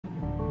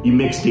you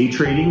mix day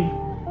trading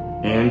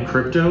and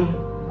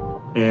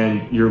crypto,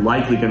 and you're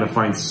likely gonna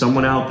find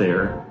someone out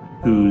there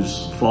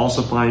who's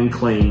falsifying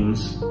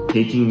claims,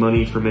 taking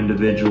money from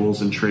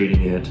individuals and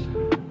trading it,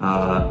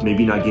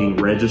 maybe not getting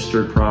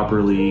registered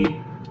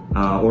properly,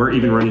 or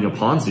even running a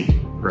Ponzi,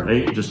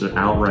 right? Just an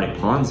outright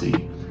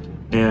Ponzi.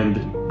 And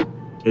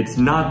it's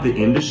not the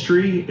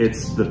industry,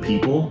 it's the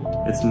people.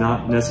 It's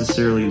not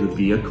necessarily the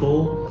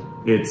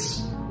vehicle.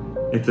 It's,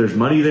 if there's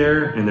money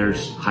there and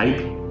there's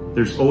hype,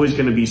 there's always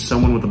gonna be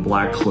someone with a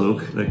black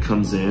cloak that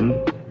comes in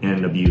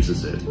and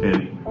abuses it.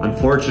 And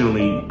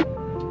unfortunately,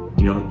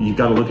 you know, you've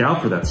got to look out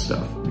for that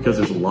stuff because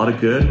there's a lot of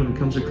good when it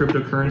comes to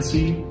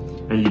cryptocurrency,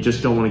 and you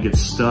just don't want to get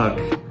stuck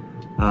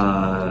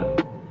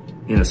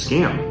in a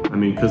scam. I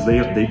mean, because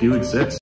they do exist.